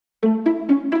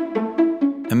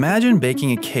Imagine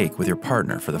baking a cake with your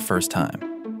partner for the first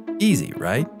time. Easy,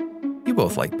 right? You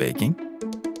both like baking.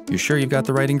 You're sure you've got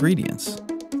the right ingredients.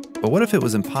 But what if it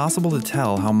was impossible to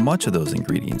tell how much of those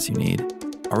ingredients you need,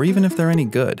 or even if they're any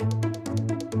good?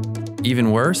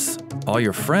 Even worse, all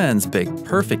your friends bake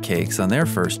perfect cakes on their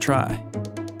first try.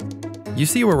 You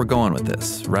see where we're going with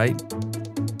this, right?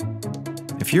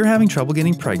 If you're having trouble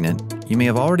getting pregnant, you may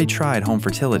have already tried home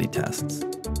fertility tests,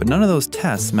 but none of those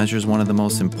tests measures one of the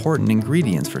most important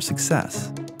ingredients for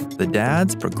success, the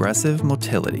dad's progressive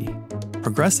motility.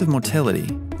 Progressive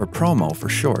motility, or PROMO for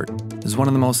short, is one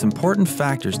of the most important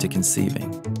factors to conceiving.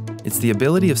 It's the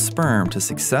ability of sperm to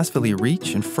successfully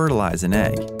reach and fertilize an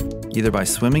egg, either by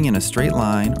swimming in a straight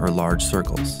line or large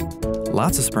circles.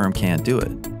 Lots of sperm can't do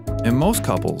it, and most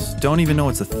couples don't even know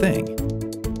it's a thing.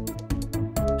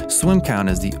 SwimCount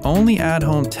is the only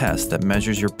at-home test that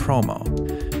measures your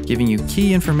PROMO, giving you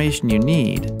key information you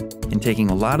need and taking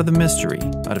a lot of the mystery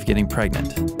out of getting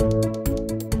pregnant.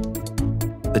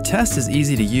 The test is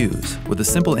easy to use, with a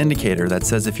simple indicator that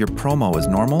says if your PROMO is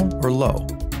normal or low.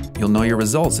 You'll know your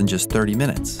results in just 30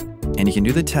 minutes, and you can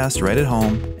do the test right at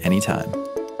home anytime.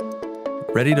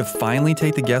 Ready to finally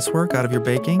take the guesswork out of your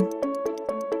baking?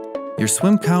 Your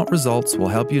SwimCount results will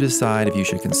help you decide if you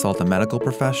should consult a medical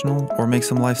professional or make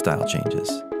some lifestyle changes,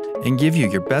 and give you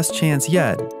your best chance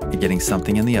yet at getting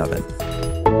something in the oven.